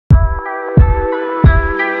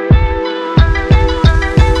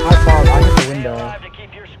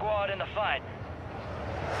fight.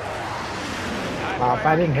 If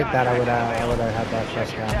I didn't hit that, I would have had that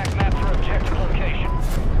chest down. Attack map for objective location.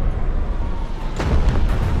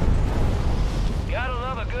 Gotta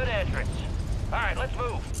love a good entrance. All right, let's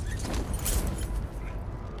move.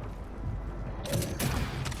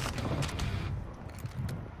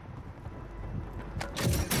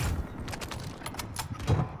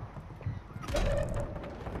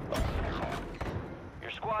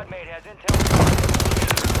 Your squad mate has intel.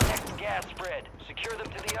 Next gas spread. Secure them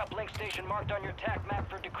to the uplink station marked on your TAC map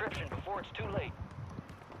for decryption before it's too late.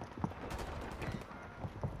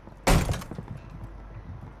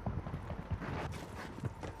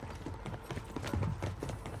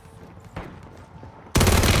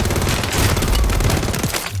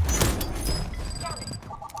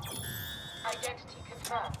 Identity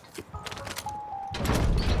confirmed.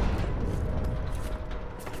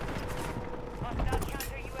 Hostile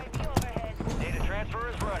counter UAV overhead. Data transfer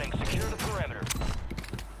is running. Secure the perimeter.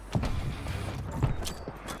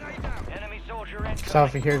 Enemy soldier incoming.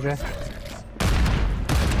 South of here, Jay.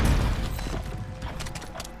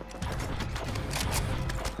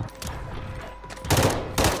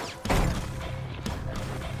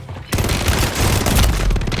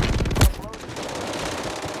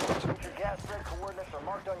 Your gas spread coordinates are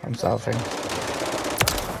marked on your I'm southing.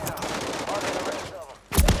 Marking the rest of them.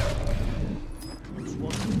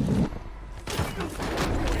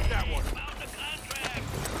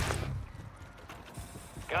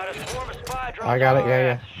 Got a swarm of spy drones. I got it, on yeah, our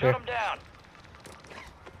yeah, ass. sure. Shut them down.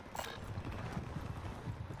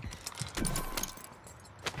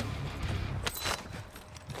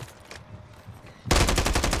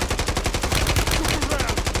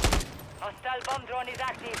 Hostile bomb drone is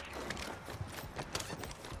active.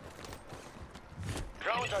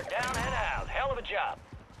 Drones are down and out. Hell of a job.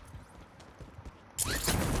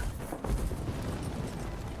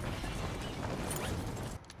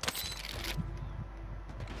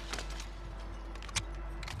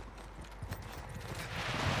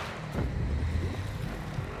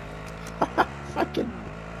 Fucking.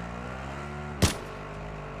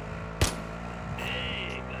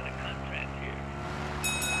 Hey, got a contract here.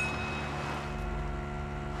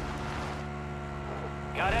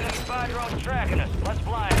 Got enemy spy drones tracking us. Let's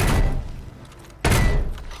blind them.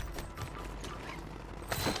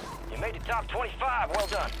 You made the top 25. Well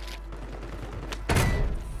done.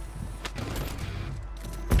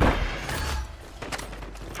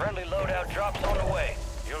 Friendly loadout drops on the way.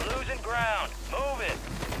 You're losing ground. Move it.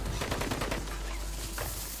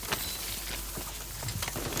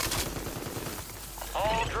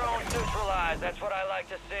 All drones neutralized. That's what I like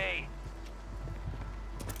to see.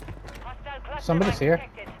 Somebody's here.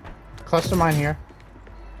 Cluster mine here.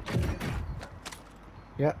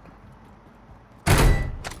 Yep.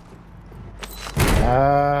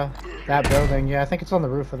 That building. Yeah, I think it's on the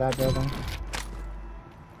roof of that building.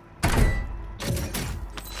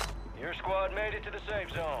 Your squad made it to the safe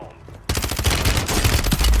zone.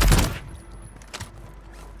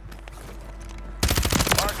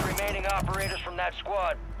 Mark remaining operators from that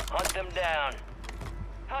squad. Hunt them down.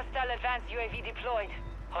 Hostile advanced UAV deployed.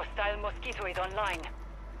 Hostile Mosquito is online.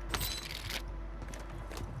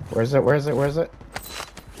 Where's it? Where's it? Where's it?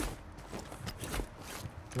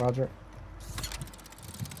 Roger.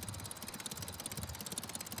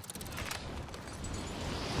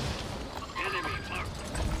 Enemy marked.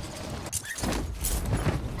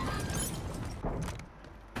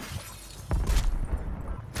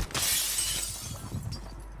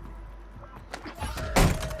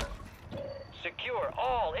 Secure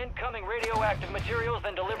all incoming radioactive materials,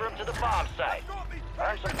 then deliver them to the bomb site.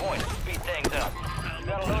 Earn some points to speed things up.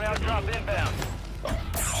 Got a loadout drop inbound.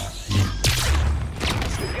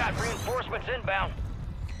 We've got reinforcements inbound.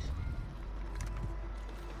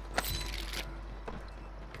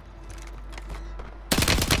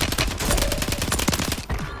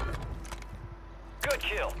 Good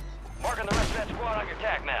kill. Marking the rest of that squad on your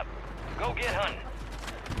TAC map. Go get hunting.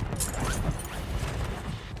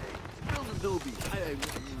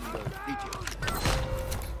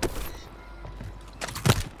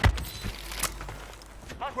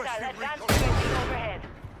 Hostile advanced UAV overhead.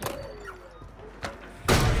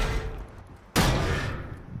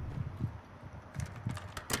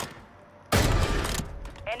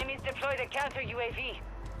 Enemies deployed a counter UAV.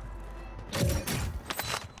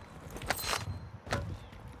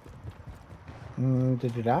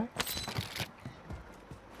 Did you die?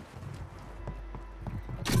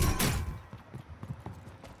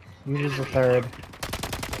 You was the third.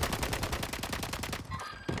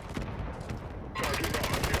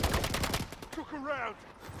 Look around.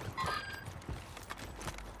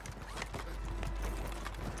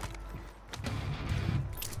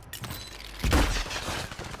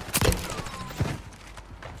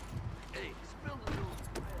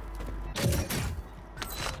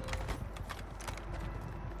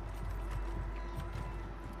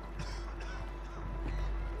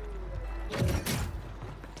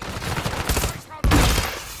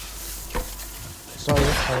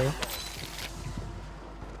 for you.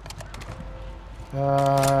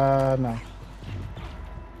 No.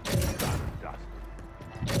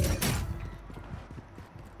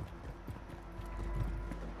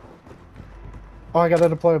 Oh, I got a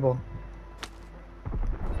deployable.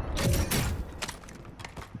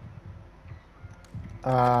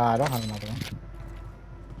 I don't have another one.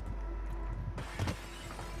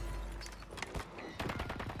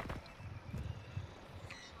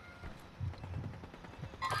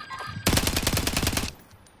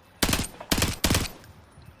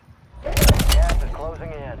 Gas is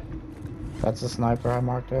closing in. That's a sniper, I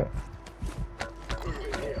marked it.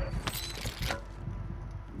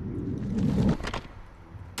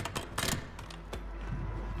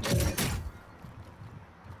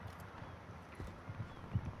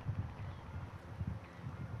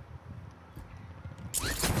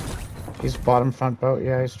 He's bottom front boat,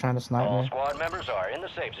 yeah, he's trying to snipe All me. squad members are in the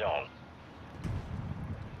safe zone.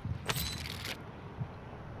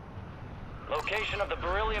 Location of the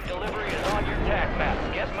beryllium delivery is on your TAC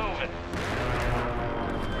map. Get moving.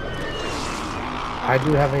 I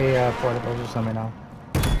do have a portable, just let me know.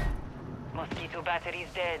 Mosquito battery's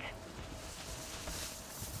dead.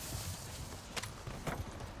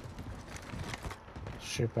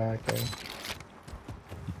 Shoot back there.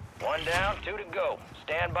 One down, 2 to go.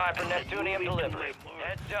 Stand by for Neptunium delivery.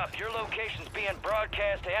 Heads up, your location's being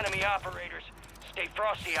broadcast to enemy operators. Stay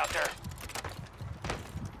frosty out there.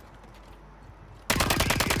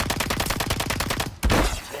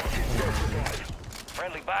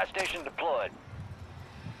 Friendly buy station deployed.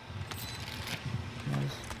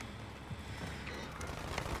 Nice.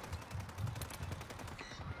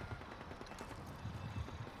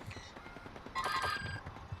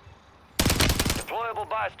 Deployable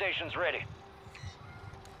buy stations ready.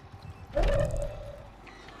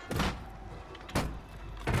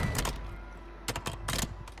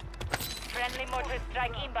 Friendly mortar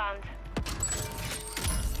strike inbound.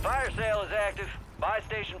 Fire sale is active. Buy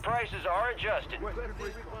station prices are adjusted.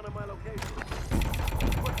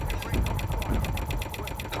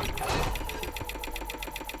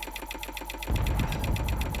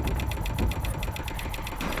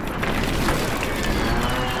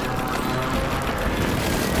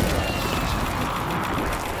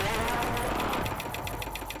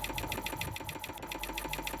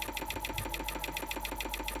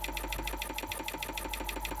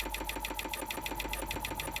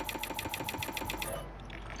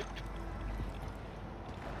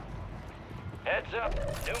 Heads up.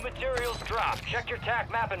 New materials drop. Check your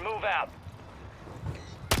TAC map and move out.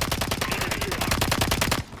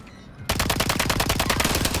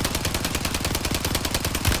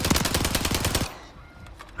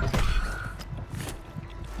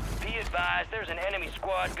 Be advised, there's an enemy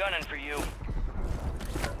squad gunning for you.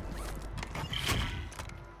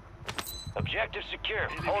 Objective secure.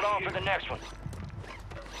 Hold on for the next one.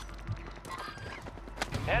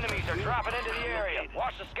 Enemies are dropping into the area.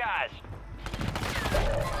 Watch the skies.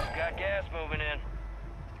 Got gas moving in.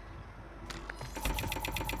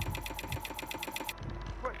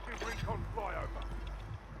 Requesting recon flyover.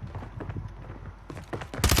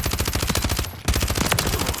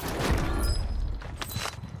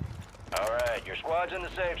 All right, your squad's in the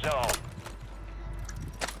safe zone.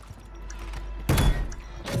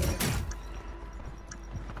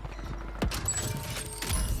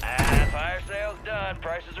 Fire sale's done.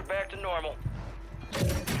 Prices are back to normal.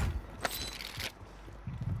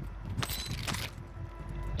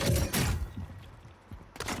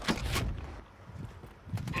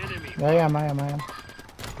 I am.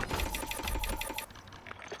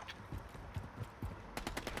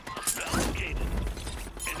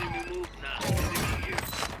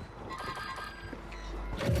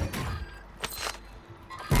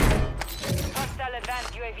 Hostile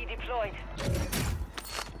advanced UAV deployed.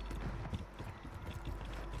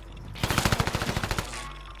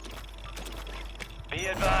 Be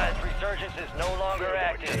advised, resurgence is no longer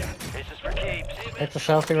active. This is for keeps. It's a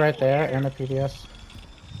selfie right there and a PDS.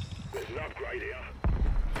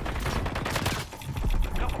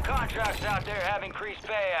 Couple contracts out there have increased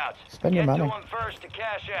payouts. Spend your Get money. to them first to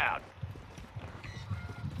cash out.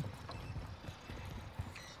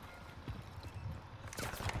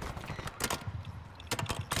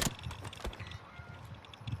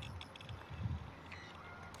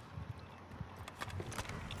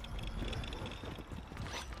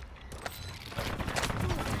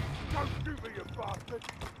 Don't shoot me, you bastard!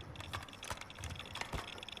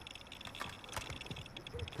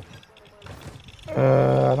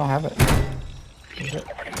 I don't have it. Is it?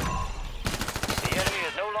 The enemy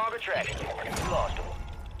is no longer tracking you. You lost them.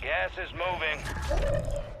 Gas is moving.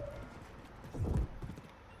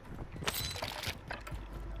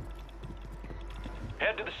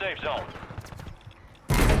 Head to the safe zone.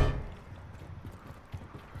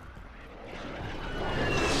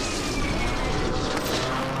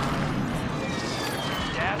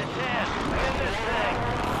 Down to 10. Win this thing.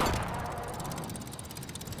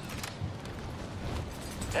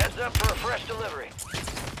 Heads up for a fresh delivery.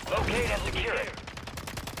 Locate and secure it.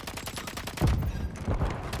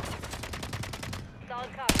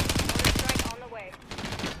 Solid copy. Mortar strike on the way.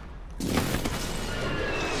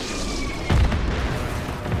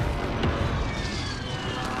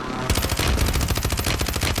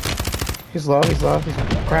 He's low, he's low. He's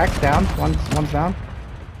cracked, down. One's down.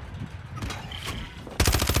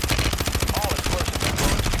 All explosive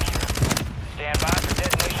components secure. Stand by for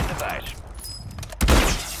detonation device.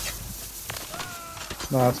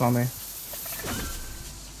 No, that's on me.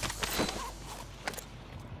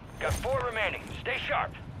 Got 4 remaining. Stay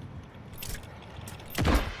sharp.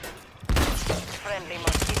 Friendly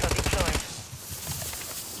mosquito deployed.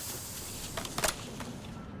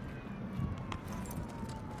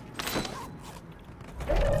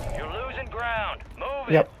 You're losing ground. Move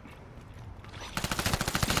it. Yep.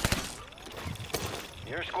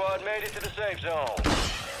 Your squad made it to the safe zone.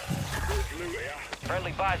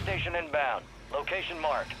 Friendly buy station inbound. Location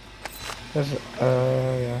marked. There's,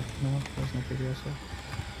 yeah. No, there's no PDS here.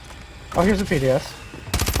 Oh, here's a PDS.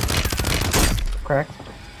 Cracked.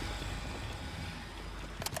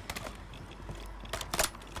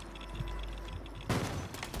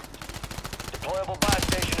 Deployable buy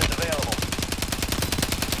station is available.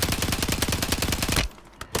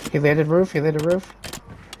 He landed roof,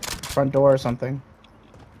 Front door or something.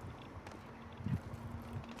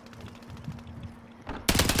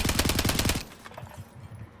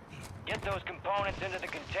 Get those components into the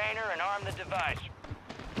container and arm the device.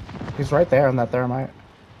 He's right there on that thermite.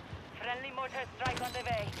 Friendly mortar strike on the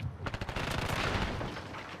way.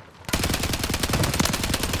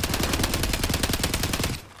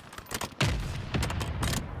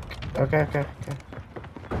 Okay.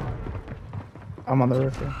 I'm on the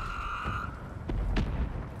roof here.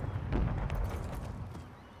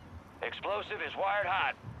 Explosive is wired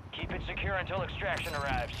hot. Keep it secure until extraction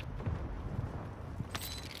arrives.